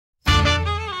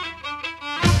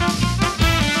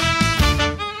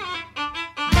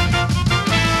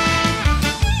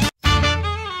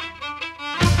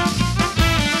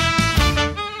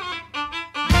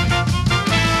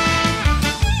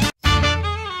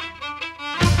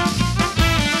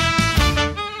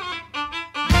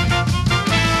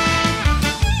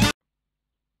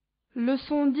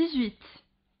Leçon 18,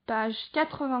 page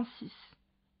 86.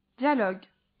 Dialogue.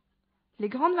 Les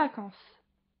grandes vacances.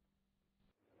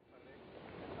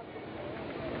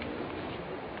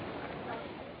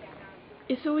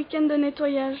 Et ce week-end de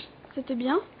nettoyage, c'était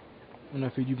bien? On a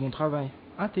fait du bon travail.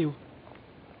 Hein, Théo?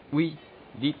 Oui,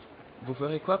 dites, vous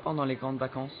ferez quoi pendant les grandes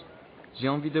vacances? J'ai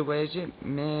envie de voyager,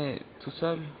 mais tout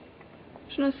seul.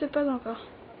 Je ne sais pas encore.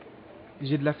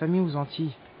 J'ai de la famille aux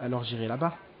Antilles, alors j'irai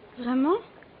là-bas. Vraiment?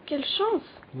 Quelle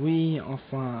chance! Oui,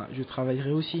 enfin, je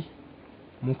travaillerai aussi.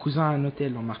 Mon cousin a un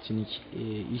hôtel en Martinique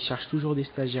et il cherche toujours des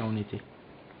stagiaires en été.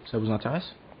 Ça vous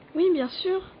intéresse? Oui, bien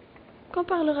sûr. Quand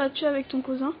parleras-tu avec ton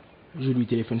cousin? Je lui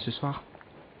téléphone ce soir.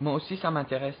 Moi aussi ça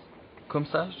m'intéresse. Comme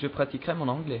ça, je pratiquerai mon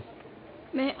anglais.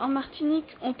 Mais en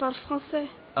Martinique, on parle français.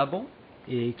 Ah bon?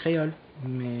 Et créole,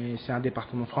 mais c'est un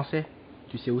département français.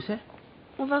 Tu sais où c'est?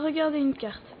 On va regarder une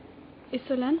carte. Et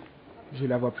Solène? Je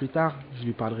la vois plus tard, je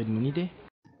lui parlerai de mon idée.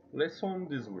 Leçon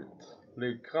 18.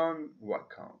 Les grandes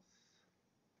vacances.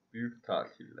 Büyük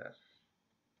tatiller.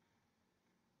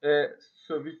 Et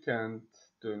ce week-end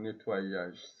de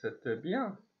nettoyage, c'était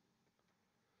bien.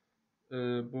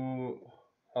 Bu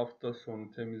hafta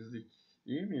sonu temizlik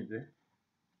iyi miydi?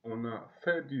 On a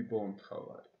fait du bon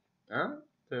travail. Hein,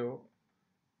 Théo?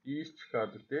 İyi iş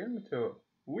çıkardık değil mi Théo?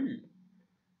 Oui.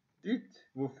 Dites,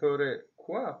 vous ferez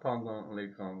quoi pendant les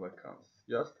grandes vacances?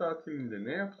 Yaz tatilinde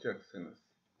ne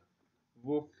yapacaksınız?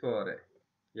 Vous ferez.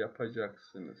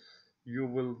 Yapacaksınız. You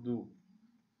will do.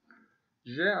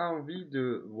 J'ai envie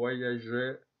de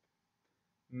voyager,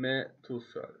 mais tout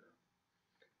seul.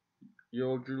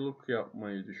 Yolculuk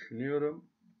yapmayı düşünüyorum.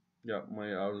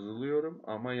 Yapmayı arzuluyorum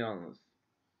ama yalnız.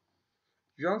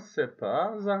 Je ne sais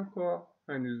pas encore.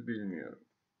 Henüz bilmiyorum.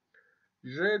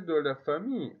 J'ai de la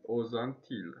famille aux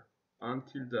Antilles.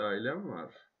 Antille'de ailem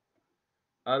var.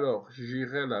 Alors,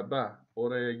 j'irai là-bas.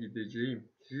 Oraya gideceğim.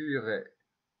 J'irai.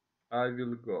 I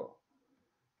will go.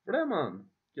 Vraiment?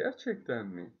 Gerçekten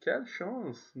mi? Quelle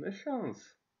chance. Ne şans.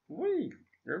 Oui.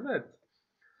 Evet.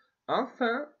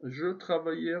 Enfin, je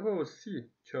travaillerai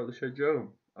aussi.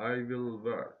 Çalışacağım. I will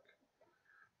work.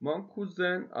 Mon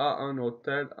cousin a un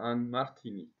hôtel en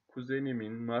Martinique.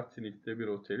 Kuzenimin Martinique'de bir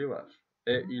oteli var.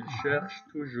 Et il cherche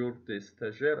toujours des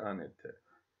stagiaires en été.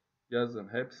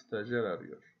 Yazın hep stajyer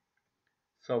arıyor.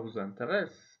 Ça vous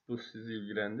intéresse? Bu sizi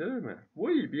ilgilendirir mi?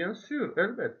 Oui, bien sûr,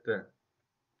 elbette.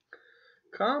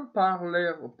 Quand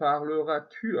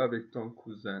parleras-tu avec ton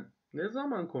cousin? Ne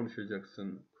zaman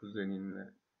konuşacaksın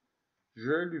kuzeninle?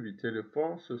 Je lui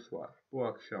téléphone ce soir. Bu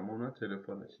akşam ona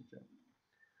telefon açacağım.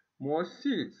 Moi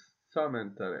aussi, ça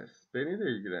m'intéresse. Beni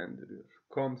de ilgilendiriyor.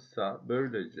 Comme ça,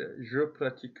 böylece, je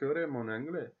pratiquerai mon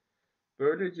anglais.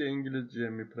 Böylece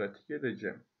İngilizcemi pratik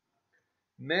edeceğim.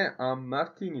 Mais en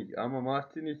Martinique, ama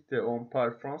Martinique'de on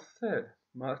parle français.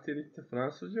 Martinique'de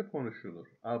Fransızca konuşulur.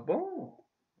 Ah bon?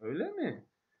 Öyle mi?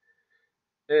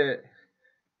 Et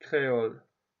créole.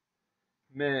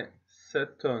 Mais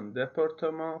c'est un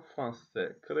département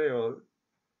français. Créole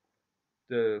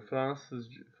de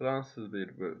Fransız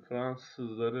bir bölüm.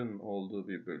 Fransızların olduğu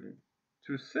bir bölüm.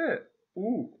 Tu sais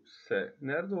où c'est?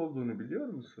 Nerede olduğunu biliyor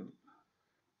musun?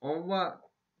 On va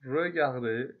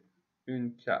regarder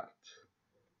une carte.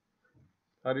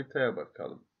 Haritaya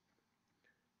bakalım.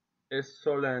 Et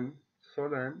Solène,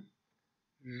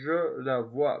 je la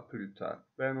vois plus tard.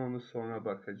 Ben onu sonra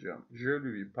bakacağım. Je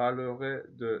lui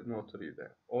parlerai de notre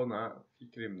idée. Ona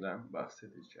fikrimden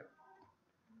bahsedeceğim.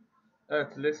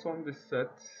 Evet, leçon 17,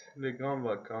 les grandes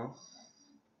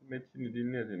vacances. Metini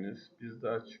dinlediniz. Biz de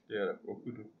açıklayarak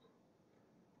okuduk.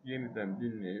 Yeniden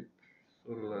dinleyip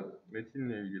soruları,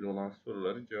 metinle ilgili olan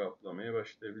soruları cevaplamaya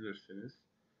başlayabilirsiniz.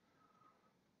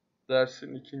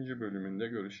 Dersin ikinci bölümünde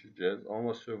görüşeceğiz. On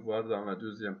va se voir dans la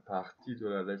deuxième partie de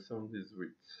la leçon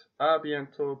 18. À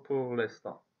bientôt pour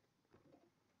l'instant.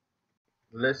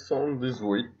 Leçon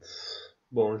 18.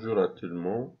 Bonjour à tout le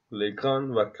monde. Les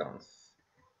grandes vacances.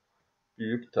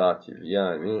 Büyük tatil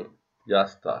yani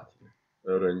yaz tatili.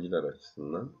 Öğrenciler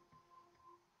açısından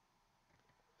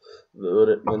ve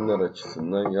öğretmenler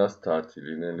açısından yaz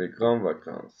tatiline les grandes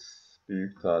vacances.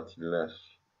 Büyük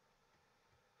tatiller.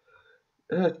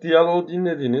 Evet, diyaloğu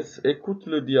dinlediniz.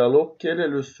 Écoute le dialogue. Quel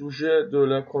est le sujet de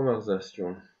la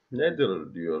conversation?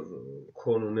 Nedir diyor,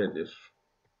 konu nedir?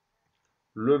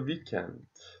 Le weekend,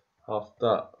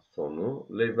 hafta sonu.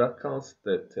 Les vacances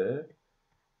d'été,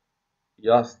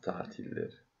 yaz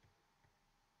tatilleri.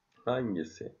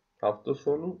 Hangisi? Hafta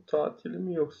sonu tatili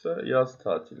mi yoksa yaz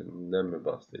tatilinden mi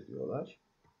bahsediyorlar?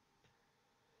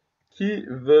 Qui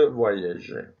veut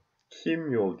voyager?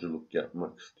 Kim yolculuk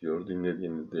yapmak istiyor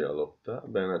dinlediğiniz diyalogda?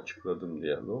 Ben açıkladım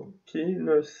diyalog. Qui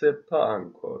ne sait pas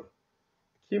encore?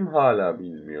 Kim hala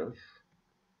bilmiyor?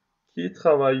 Qui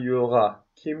travaillera?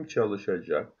 Kim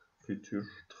çalışacak? Futur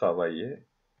travailler.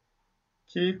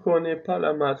 Qui connaît pas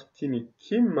la Martinique?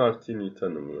 Kim Martinique'i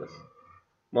tanımıyor?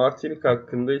 Martinik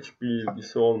hakkında hiçbir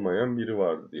ilgisi olmayan biri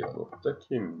vardı diyalogda.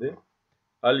 Kimdi?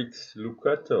 Alex,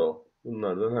 Luca, Theo.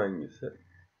 Bunlardan hangisi?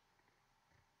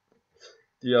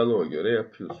 Diyaloğa göre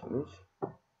yapıyorsunuz.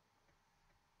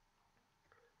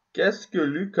 Qu'est-ce que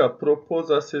Luca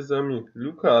propose à ses amis?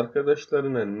 Luca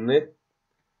arkadaşlarına ne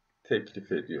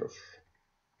teklif ediyor?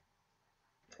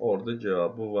 Orada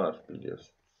cevabı var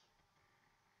biliyorsunuz.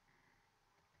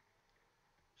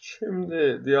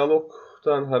 Şimdi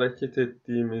diyalogdan hareket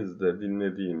ettiğimizde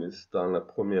dinlediğiniz dans la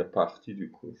première partie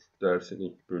du cours, dersin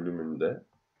ilk bölümünde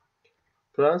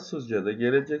Fransızca'da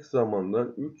gelecek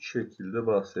zamandan 3 şekilde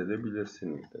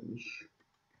bahsedebilirsiniz demiş.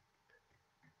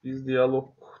 Biz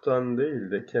diyalogtan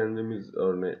değil de kendimiz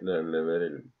örneklerle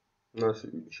verelim. Nasıl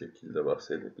 3 şekilde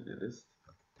bahsedebiliriz?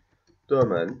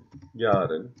 Dömen,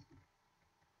 yarın,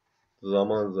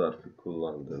 zaman zarfı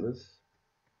kullandınız.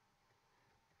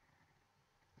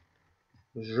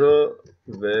 Je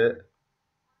vais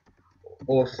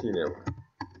au cinéma.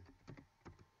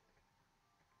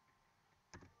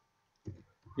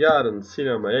 Yarın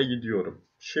sinemaya gidiyorum.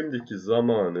 Şimdiki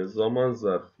zamanı zaman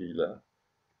zarfıyla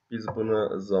biz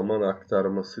buna zaman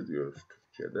aktarması diyoruz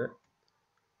Türkçe'de.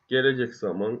 Gelecek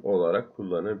zaman olarak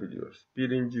kullanabiliyoruz.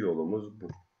 Birinci yolumuz bu.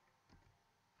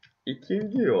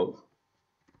 İkinci yol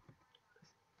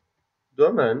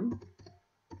dömen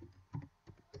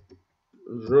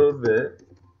je vais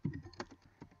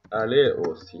aller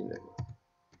au cinéma.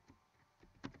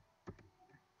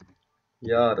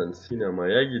 Yarın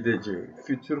sinemaya gideceğim.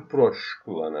 Futur proche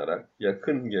kullanarak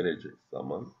yakın gelecek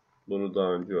zaman. Bunu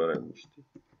daha önce öğrenmiştik.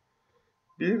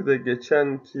 Bir de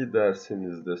geçenki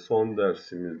dersimizde, son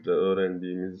dersimizde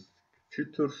öğrendiğimiz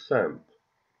futur simple,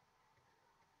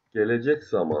 gelecek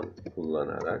zaman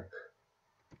kullanarak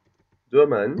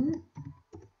dömen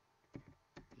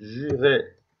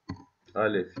j'irai,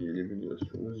 ale fiili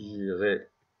biliyorsunuz, j'irai,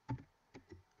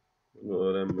 bunu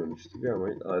öğrenmemiştik ama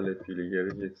ale fiili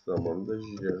gelecek zamanda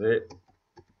j'irai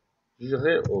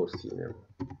au cinéma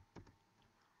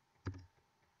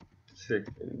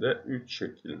şeklinde, 3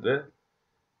 şekilde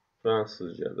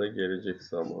Fransızca'da gelecek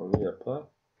zamanı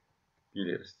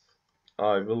yapabiliriz.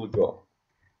 I will go.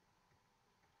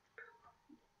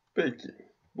 Peki,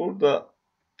 burada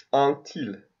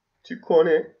Antil. Tu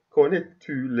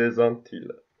connais-tu les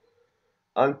Antilles?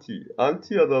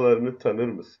 Anti adalarını tanır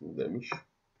mısın demiş.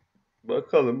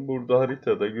 Bakalım burada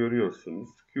haritada görüyorsunuz.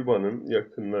 Küba'nın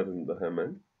yakınlarında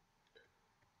hemen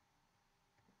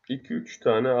 2-3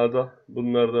 tane ada.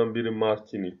 Bunlardan biri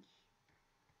Martinik,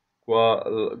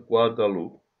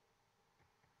 Guadeloupe,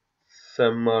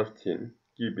 Saint Martin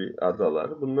gibi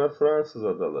adalar. Bunlar Fransız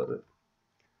adaları.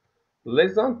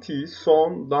 Les Antilles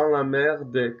sont dans la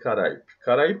mer des Caraïbes.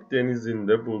 Karayip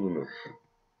denizinde bulunur.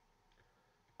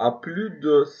 À plus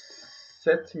de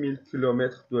 7000 km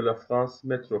de la France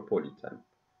métropolitaine.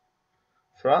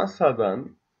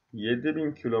 Fransa'dan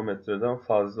 7000 kilometreden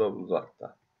fazla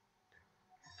uzakta.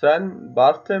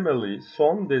 Saint-Barthélemy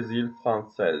sont des îles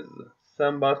françaises.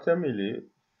 Saint-Barthélemy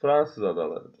Fransız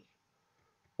adalarıdır.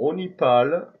 On y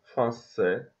parle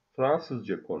français.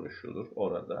 Fransızca konuşulur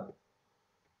orada.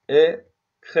 Et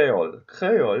créole.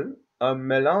 Créole, un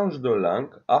mélange de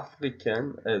langues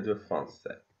africaines et de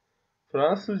français.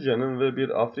 Fransızcanın ve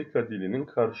bir Afrika dilinin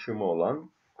karışımı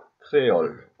olan Kreol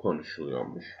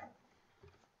konuşuluyormuş.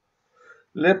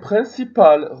 Les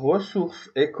principales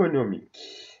ressources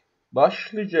économiques.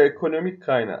 Başlıca ekonomik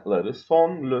kaynakları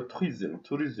sont le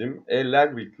turizm et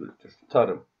l'agriculture,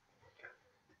 tarım.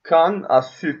 Canne à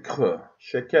sucre,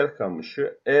 şeker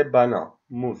kamışı, et banan,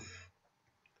 muz.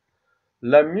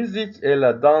 La musique et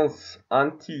la danse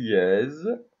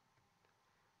antillaise,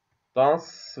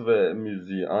 dans ve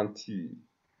müziği, anti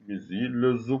müziği,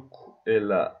 le zouk et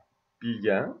la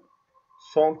bilgen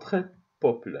sont très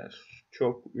populaires,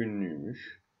 çok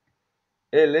ünlüymüş.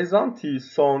 Et les Antilles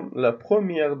sont la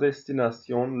première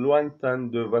destination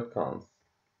lointaine de vacances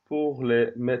pour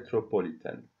les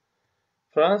métropolitains.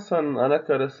 Fransa'nın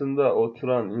anakarasında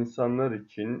oturan insanlar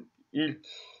için ilk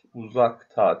uzak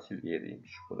tatil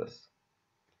yeriymiş burası.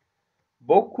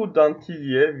 Beaucoup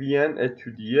d'Antillais viennent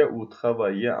étudier ou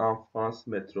travailler en France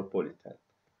métropolitaine.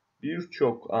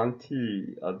 Birçok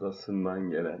Antilles adasından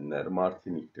gelenler,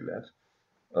 Martinikliler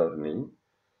örneğin,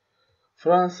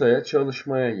 Fransa'ya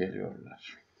çalışmaya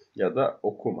geliyorlar ya da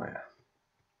okumaya.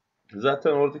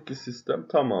 Zaten oradaki sistem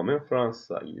tamamen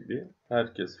Fransa gibi.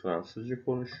 Herkes Fransızca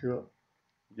konuşuyor.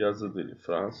 Yazı dili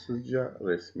Fransızca,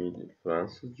 resmi dil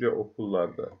Fransızca,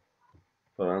 okullarda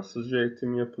Fransızca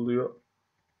eğitim yapılıyor.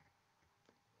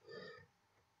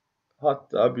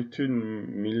 Hatta bütün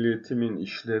milletimin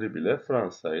işleri bile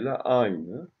Fransa ile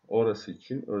aynı. Orası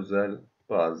için özel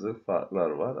bazı farklar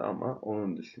var ama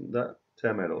onun dışında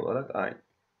temel olarak aynı.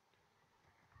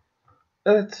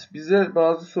 Evet, bize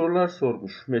bazı sorular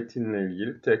sormuş metinle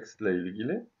ilgili, tekstle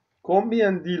ilgili.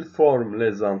 Combien d'îles forment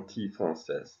les Antilles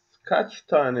françaises? Kaç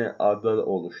tane ada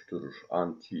oluşturur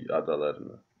Antilles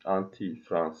adalarını? Antilles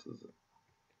Fransızı.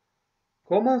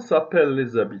 Comment s'appellent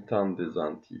les habitants des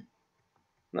Antilles?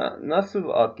 Nasıl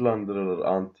adlandırılır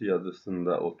Antilles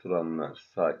adasında oturanlar,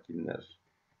 sakinler?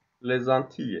 Les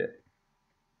Antillais.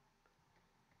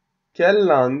 Quelle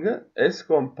langue est-ce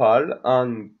qu'on parle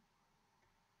en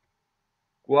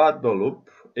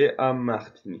Guadeloupe et en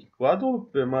Martinique?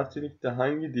 Guadeloupe ve Martinique'de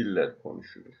hangi diller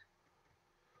konuşulur?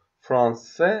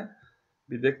 Français,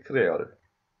 bir de Kreol.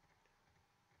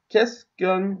 Qu'est-ce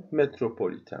qu'un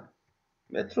métropolitain?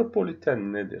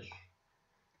 Metropoliten nedir?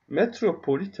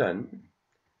 Metropoliten,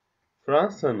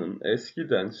 Fransa'nın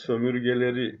eskiden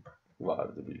sömürgeleri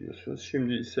vardı biliyorsunuz.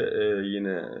 Şimdi ise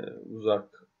yine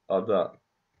uzak ada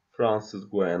Fransız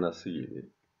Guyanası gibi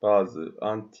bazı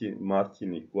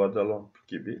Martinique, Guadeloupe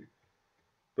gibi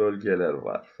bölgeler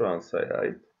var Fransa'ya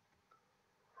ait.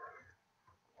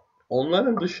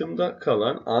 Onların dışında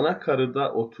kalan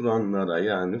anakarada oturanlara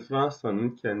yani Fransa'nın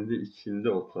kendi içinde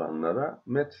oturanlara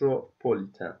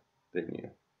metropoliten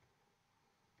deniyor.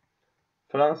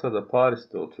 Fransa'da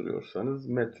Paris'te oturuyorsanız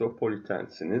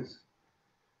metropolitensiniz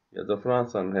ya da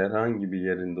Fransa'nın herhangi bir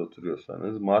yerinde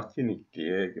oturuyorsanız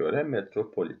Martinique'ye göre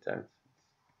metropolitensiniz.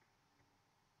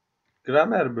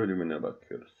 Gramer bölümüne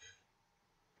bakıyoruz.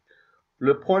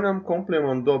 Le pronom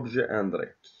complément d'objet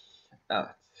indirect.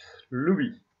 Evet.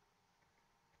 Lui,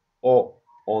 o,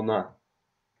 ona,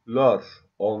 leur,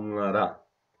 onlara.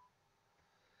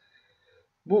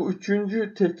 Bu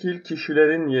üçüncü tekil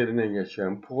kişilerin yerine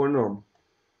geçen pronom,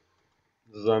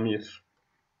 zamir,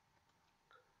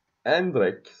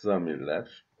 indirect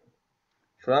zamirler,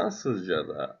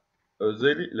 Fransızca'da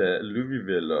özellikle lui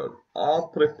ve leur,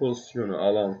 a prepozisyonu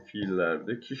alan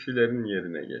fiillerde kişilerin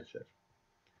yerine geçer.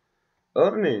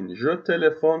 Örneğin, je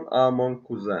téléphone à mon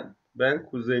cousin. Ben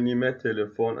kuzenime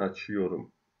telefon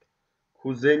açıyorum.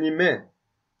 Kuzenime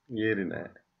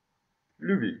yerine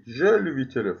lui, je lui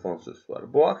téléphone ce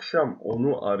soir. Bu akşam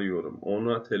onu arıyorum,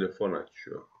 ona telefon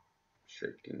açıyorum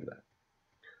şeklinde.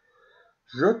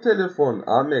 Je téléphone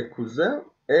à mes cousins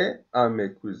et à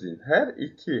mes cousines. Her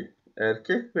iki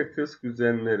erkek ve kız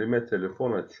kuzenlerime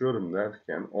telefon açıyorum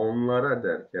derken, onlara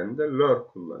derken de leur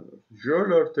kullanıyoruz. Je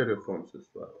leur téléphone ce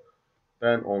soir.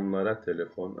 Ben onlara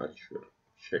telefon açıyorum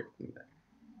şeklinde.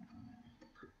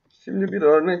 Şimdi bir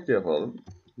örnek yapalım.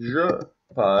 Je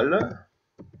parle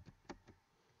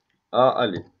à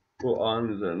Ali. Bu A'nın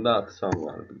üzerinde aksan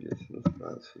var biliyorsunuz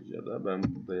Fransızca'da. Ben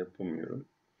burada yapamıyorum.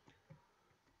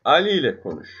 Ali ile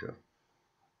konuşuyor.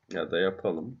 Ya da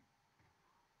yapalım.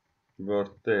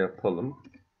 Word'de yapalım.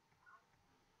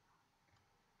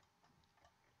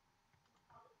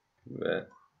 Ve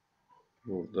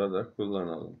burada da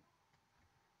kullanalım.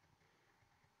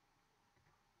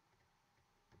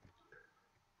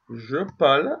 Je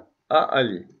parle à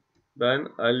Ali. Ben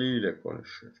Ali ile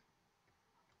konuşuyorum.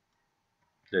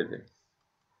 Dedi.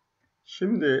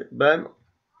 Şimdi ben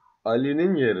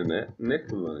Ali'nin yerine ne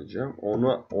kullanacağım?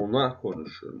 Ona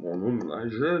konuşuyorum. Onunla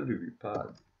je lui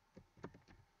parle.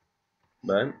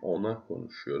 Ben ona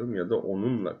konuşuyorum ya da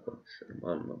onunla konuşuyorum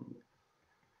anlamında.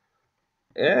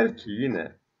 Eğer ki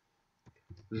yine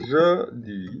je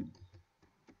dis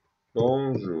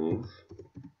bonjour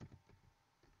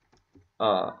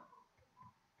à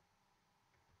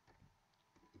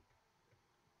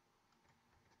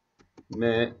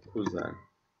mes cousins.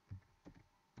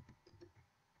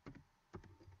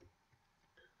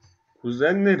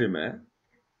 Kuzenlerime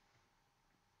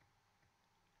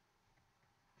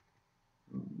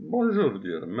bonjour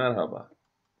diyorum, merhaba.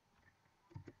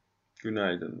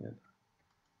 Günaydın ya da.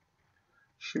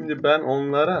 Şimdi ben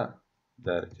onlara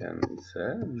derken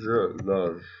ise je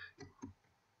leur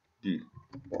dis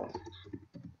bonjour.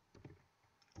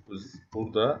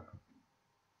 Burada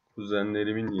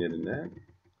kuzenlerimin yerine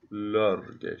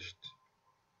leur geçti.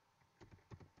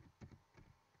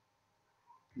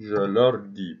 Je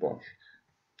leur dis bonjour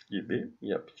gibi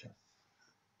yapacağız.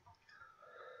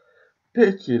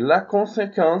 Peki, la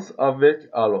conséquence avec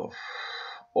alors.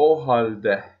 O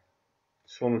halde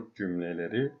sonuç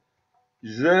cümleleri.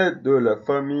 J'ai de la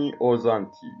famille aux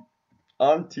Antilles.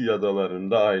 Antilles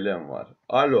adalarında ailem var.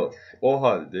 Alors, o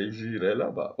halde j'irai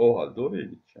là-bas. O halde oraya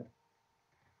gideceğim.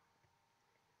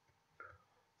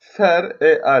 Faire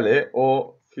et aller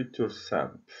au futur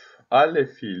simple. Aller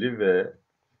fiili ve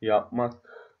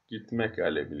yapmak Gitmek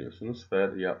ale biliyorsunuz.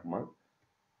 Faire yapmak.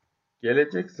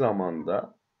 Gelecek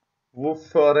zamanda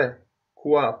vous ferez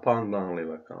quoi pendant les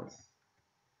vacances?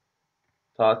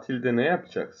 Tatilde ne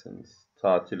yapacaksınız?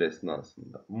 Tatil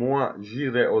esnasında. Moi,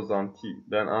 j'irai aux Antilles.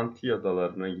 Ben Antilles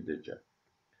adalarına gideceğim.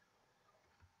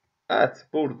 Evet,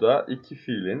 burada iki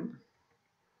fiilin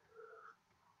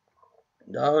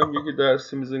daha önceki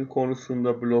dersimizin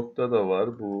konusunda blogda da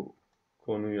var. Bu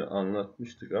konuyu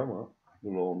anlatmıştık ama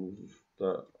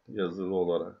blogumuzda yazılı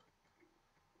olarak.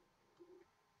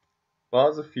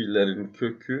 Bazı fiillerin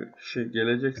kökü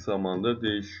gelecek zamanda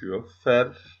değişiyor.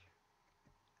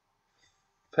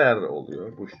 Fer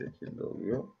oluyor. Bu şekilde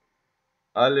oluyor.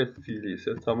 Alef fiili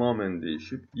ise tamamen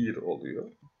değişip ir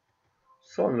oluyor.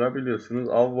 Sonra biliyorsunuz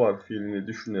avoir fiilini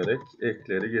düşünerek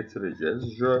ekleri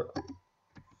getireceğiz. Je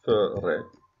ferai.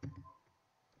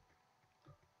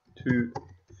 Tu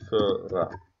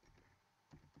feras.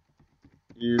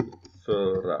 Il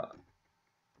fera.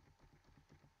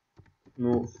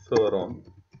 Nous ferons.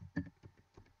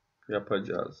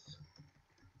 Yapacağız.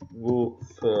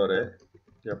 Vous ferez.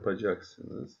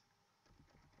 Yapacaksınız.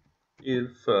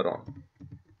 Ils feront.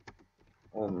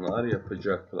 Onlar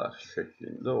yapacaklar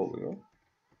şeklinde oluyor.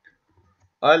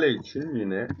 Ale için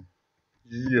yine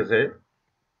j'irai.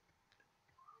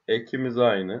 Ekimiz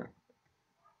aynı.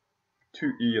 Tu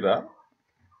iras.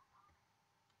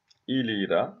 Il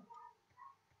ira.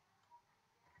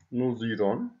 Nous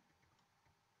irons.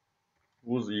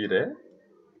 Vous irez.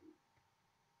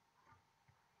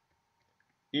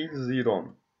 Ils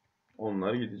iront.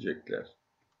 Onlar gidecekler.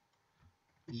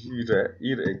 J'irai,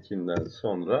 ir ekinden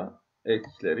sonra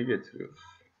ekleri getiriyoruz.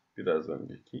 Biraz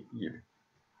önceki gibi.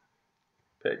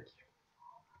 Peki.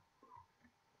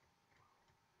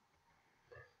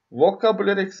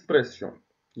 Vocabulaire expression.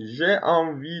 J'ai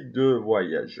envie de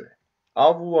voyager.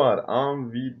 Avoir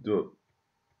envie de.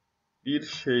 Bir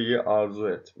şeyi arzu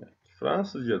etmek.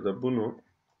 Fransızca'da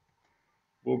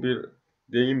bu bir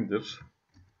deyimdir.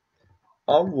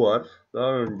 Avoir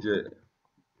daha önce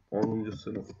 10.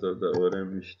 sınıfta da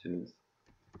öğrenmiştiniz.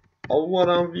 Avoir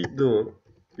envie de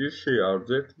bir şeyi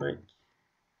arzu etmek.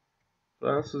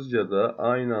 Fransızca'da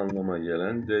aynı anlama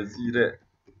gelen désire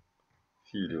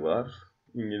fiili var.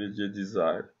 İngilizce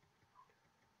desire.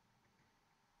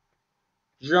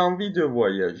 J'ai envie de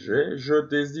voyager,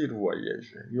 je désire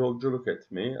voyager. Yolculuk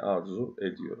etmeyi arzu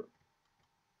ediyorum.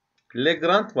 Les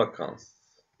grandes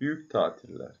vacances. Büyük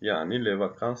tatiller. Yani les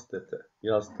vacances d'été.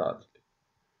 Yaz tatili.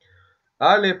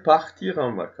 Aller partir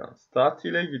en vacances.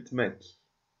 Tatile gitmek.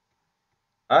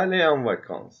 Aller en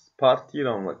vacances. Partir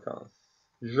en vacances.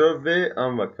 Je vais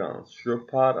en vacances. Je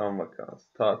pars en vacances.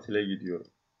 Tatile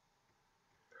gidiyorum.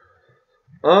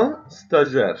 Un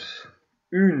stagiaire.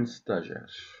 Une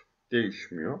stagiaire.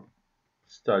 Değişmiyor.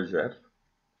 Stagiaire.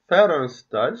 Faire un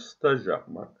stage. Staj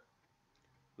yapmak.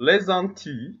 Les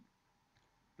Antilles.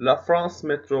 La France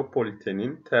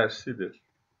metropolitenin tersidir.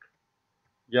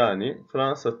 Yani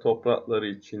Fransa toprakları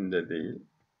içinde değil,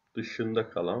 dışında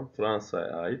kalan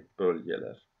Fransa'ya ait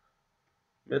bölgeler.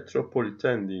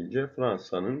 Metropoliten deyince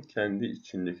Fransa'nın kendi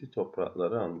içindeki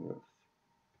toprakları anlıyoruz.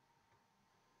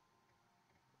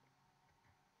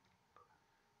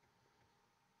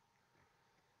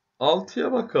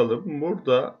 Altıya bakalım.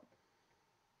 Burada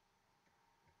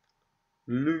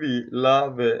lui,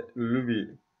 la ve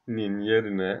lui'nin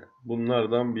yerine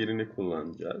bunlardan birini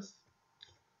kullanacağız.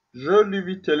 Je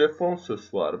lui telefon ce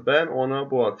soir. Ben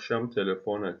ona bu akşam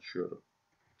telefon açıyorum.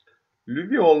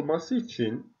 Lui olması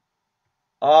için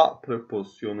a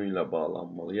prepozisyonuyla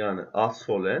bağlanmalı. Yani a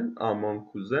solen, a mon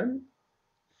cousin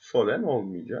solen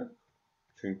olmayacak.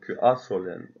 Çünkü a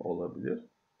solen olabilir.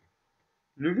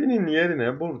 Lui'nin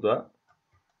yerine burada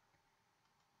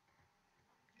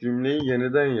cümleyi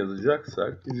yeniden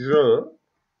yazacaksak je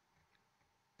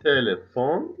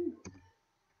telefon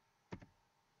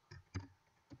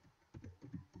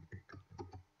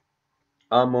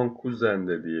a mon cousin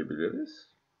de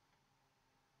diyebiliriz.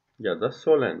 Ya da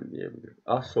solen diyebiliriz.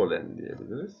 A solen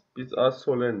diyebiliriz. Biz a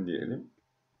solen diyelim.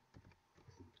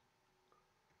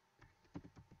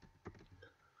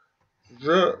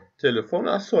 Je telefon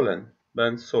a solen.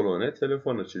 Ben Solon'e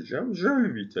telefon açacağım. Je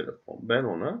lui telefon. Ben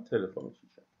ona telefon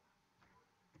açacağım.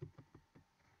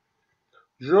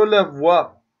 Je la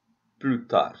vois plus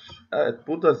tard. Evet,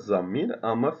 bu da zamir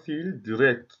ama fiil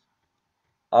direkt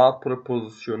a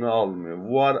prepozisyonu almıyor.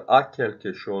 Voir a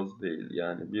quelque chose değil.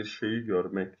 Yani bir şeyi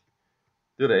görmek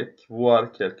direkt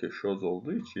voir quelque chose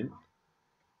olduğu için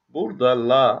burada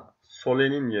la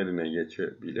solenin yerine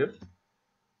geçebilir.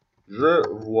 Je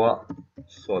vois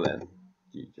solen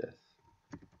diyeceğiz.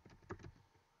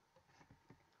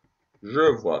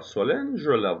 Je vois solen,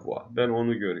 je la vois. Ben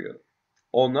onu görüyorum.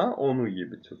 ona, onu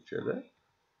gibi Türkçe'de.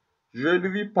 Je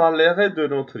lui parlerai de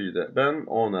notre idée. Ben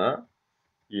ona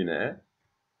yine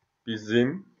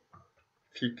bizim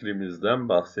fikrimizden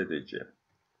bahsedeceğim.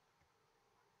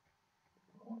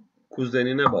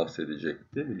 Kuzenine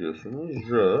bahsedecekti biliyorsunuz.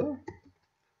 Je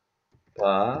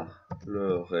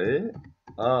parlerai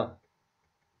à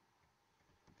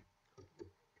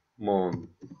mon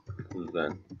cousin.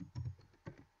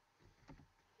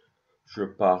 Je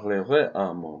parlerai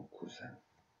à mon cousin.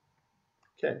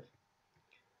 Okay.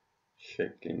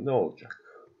 Şeklinde olacak.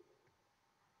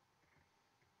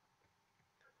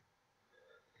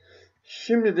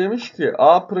 Şimdi demiş ki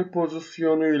a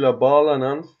prepozisyonuyla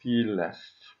bağlanan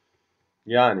fiiller.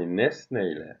 Yani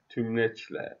nesneyle,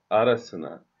 tümleçle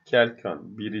arasına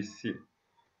kelkan birisi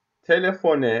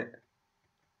telefone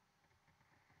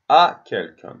a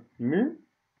kelkan mı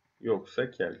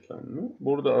yoksa kelkan mı?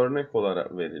 Burada örnek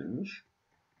olarak verilmiş.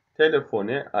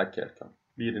 Telefone a kelkan.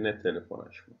 Birine telefon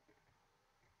açma.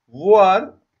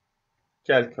 Voir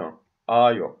kelkan.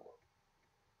 A yok.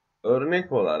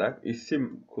 Örnek olarak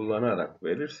isim kullanarak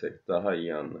verirsek daha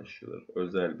iyi anlaşılır.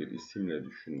 Özel bir isimle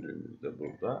düşündüğümüzde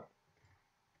burada.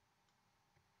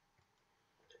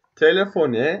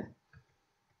 Telefone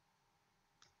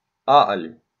a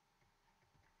Ali.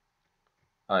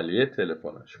 Ali'ye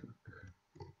telefon açmak.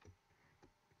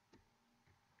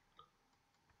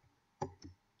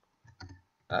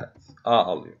 Evet. A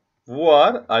alıyor.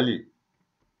 Voir Ali.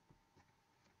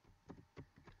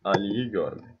 Ali'yi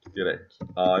görmek. Direkt.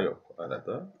 A yok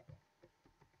arada.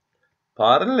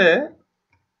 Parle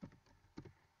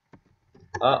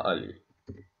a Ali.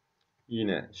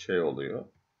 Yine şey oluyor.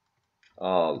 A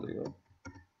alıyor.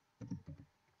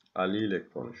 Ali ile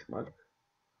konuşmak.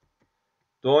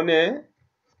 Donne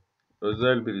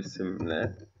özel bir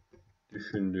isimle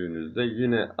düşündüğünüzde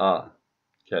yine a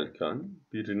kelkan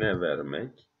birine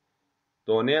vermek.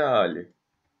 Donne a Ali.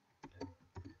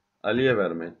 Ali'ye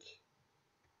vermek.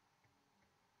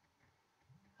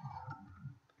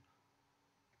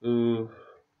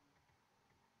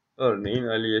 Örneğin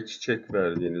Ali'ye çiçek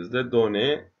verdiğinizde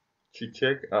donne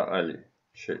çiçek a Ali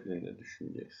şeklinde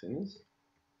düşüneceksiniz.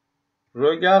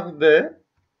 Regarde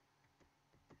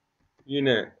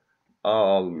yine a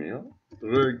almıyor.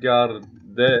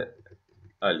 Regarde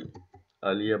Ali.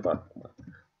 Ali'ye bakmak.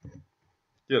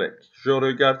 Direkt. Je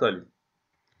regarde Ali.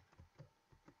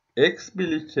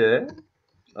 Explique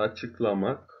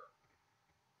açıklamak.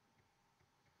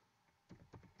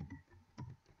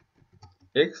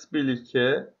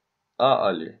 Explique a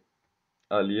Ali.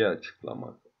 Ali'ye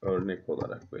açıklamak. Örnek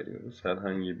olarak veriyoruz.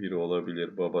 Herhangi biri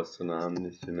olabilir. Babasına,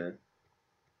 annesine,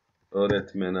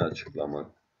 öğretmene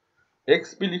açıklamak.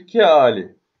 Explique a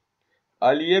Ali.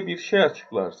 Ali'ye bir şey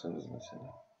açıklarsınız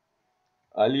mesela.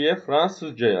 Ali'ye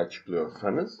Fransızcayı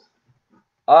açıklıyorsanız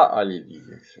a Ali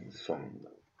diyeceksiniz sonunda.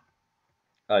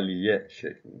 Ali'ye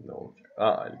şeklinde olacak.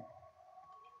 A Ali.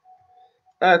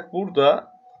 Evet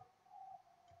burada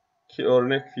ki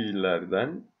örnek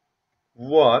fiillerden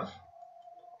var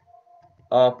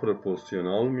a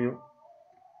prepozisyonu almıyor.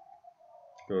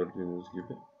 Gördüğünüz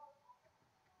gibi.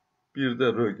 Bir de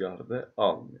regarde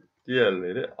almıyor.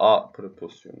 Diğerleri a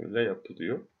prepozisyonuyla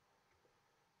yapılıyor.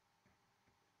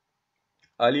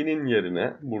 Ali'nin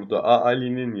yerine burada a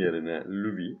Ali'nin yerine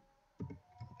lui.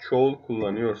 Çoğul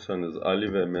kullanıyorsanız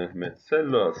Ali ve Mehmet ise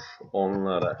leur,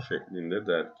 onlara şeklinde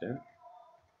derken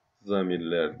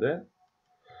zamirlerde.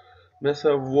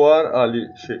 Mesela voir Ali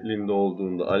şeklinde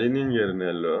olduğunda Ali'nin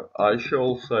yerine le, Ayşe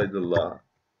olsaydı la,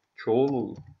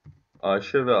 çoğul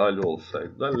Ayşe ve Ali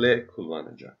olsaydı da le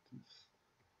kullanacaktınız.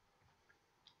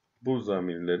 Bu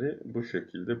zamirleri bu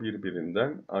şekilde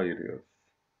birbirinden ayırıyoruz.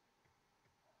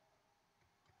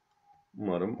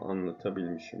 Umarım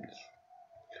anlatabilmişimdir.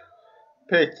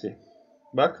 Peki,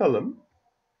 bakalım.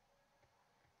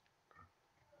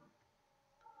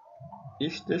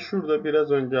 İşte şurada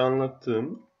biraz önce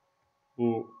anlattığım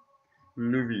bu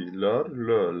lui, leur,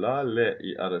 le, la,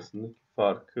 le arasındaki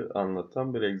farkı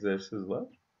anlatan bir egzersiz var.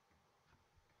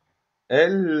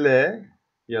 Elle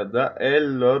ya da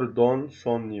elle leur donne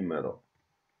son numéro.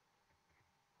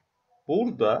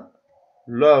 Burada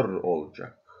leur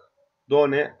olacak.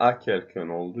 Donne à quelqu'un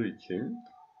olduğu için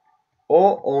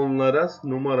o onlara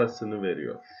numarasını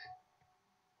veriyor.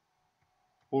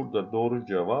 Burada doğru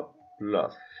cevap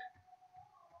leur.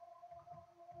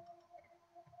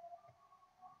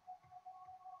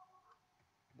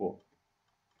 Bu.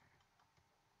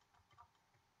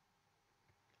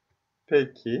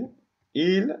 Peki,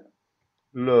 il,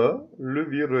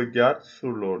 lui regarde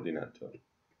sur l'ordinateur.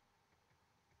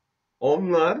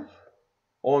 Onlar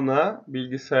ona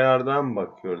bilgisayardan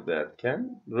bakıyor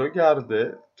derken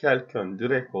regarde quelqu'un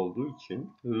direkt olduğu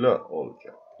için le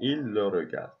olacak. Il le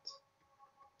regarde.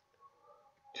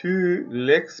 Tu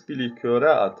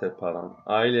l'expliqueras à tes parents.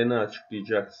 Ailene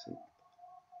açıklayacaksın.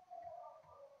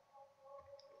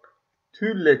 Tu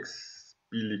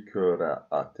l'expliqueras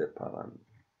à tes parents.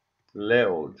 Le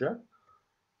olacak.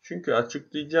 Çünkü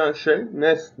açıklayacağın şey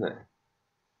nesne.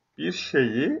 Bir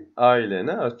şeyi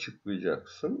ailene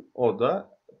açıklayacaksın. O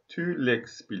da tu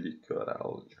l'expliqueras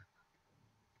olacak.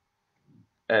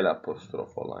 El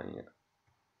apostrof olan yer.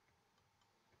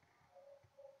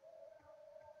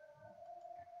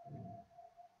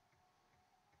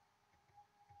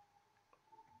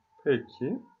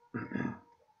 Peki.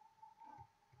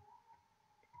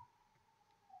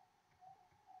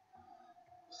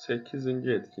 8.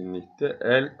 etkinlikte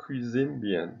elle cuisine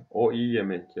bien. O iyi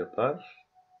yemek yapar.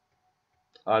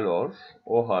 Alors,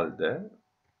 o halde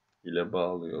ile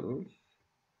bağlıyoruz.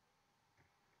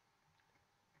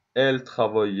 Elle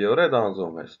travaillerait dans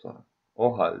un restaurant.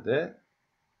 O halde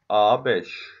A5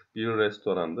 bir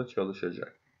restoranda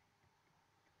çalışacak.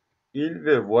 Il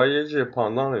veut voyager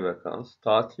pendant les vacances.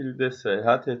 Tatilde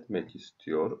seyahat etmek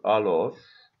istiyor. Alors,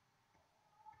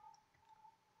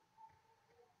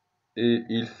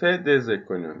 il fait des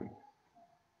économies.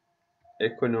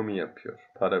 Ekonomi yapıyor.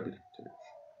 Para biriktiriyor.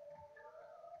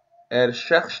 Elle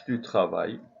cherche du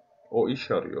travail. O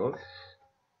iş arıyor.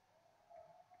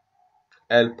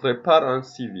 Elle prépare un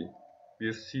CV.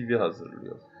 Bir CV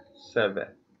hazırlıyor.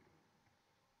 CV.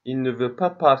 Il ne veut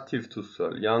pas partir tout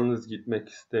seul. Yalnız gitmek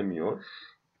istemiyor.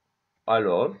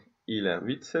 Alors, il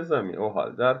invite ses amis. O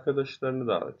halde arkadaşlarını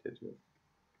davet ediyor.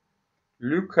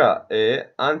 Luca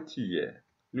est antillais.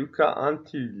 Luca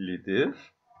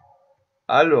Antillidir.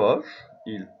 Alors,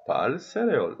 il parle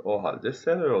sereol. O halde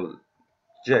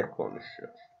sereolce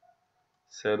konuşuyor.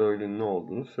 Sereolün ne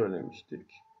olduğunu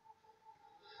söylemiştik.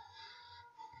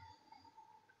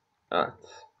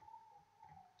 Evet.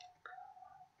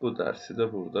 Bu dersi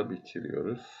de burada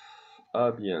bitiriyoruz.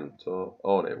 A bientôt,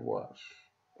 au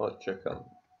revoir. Hoşça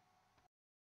kalın.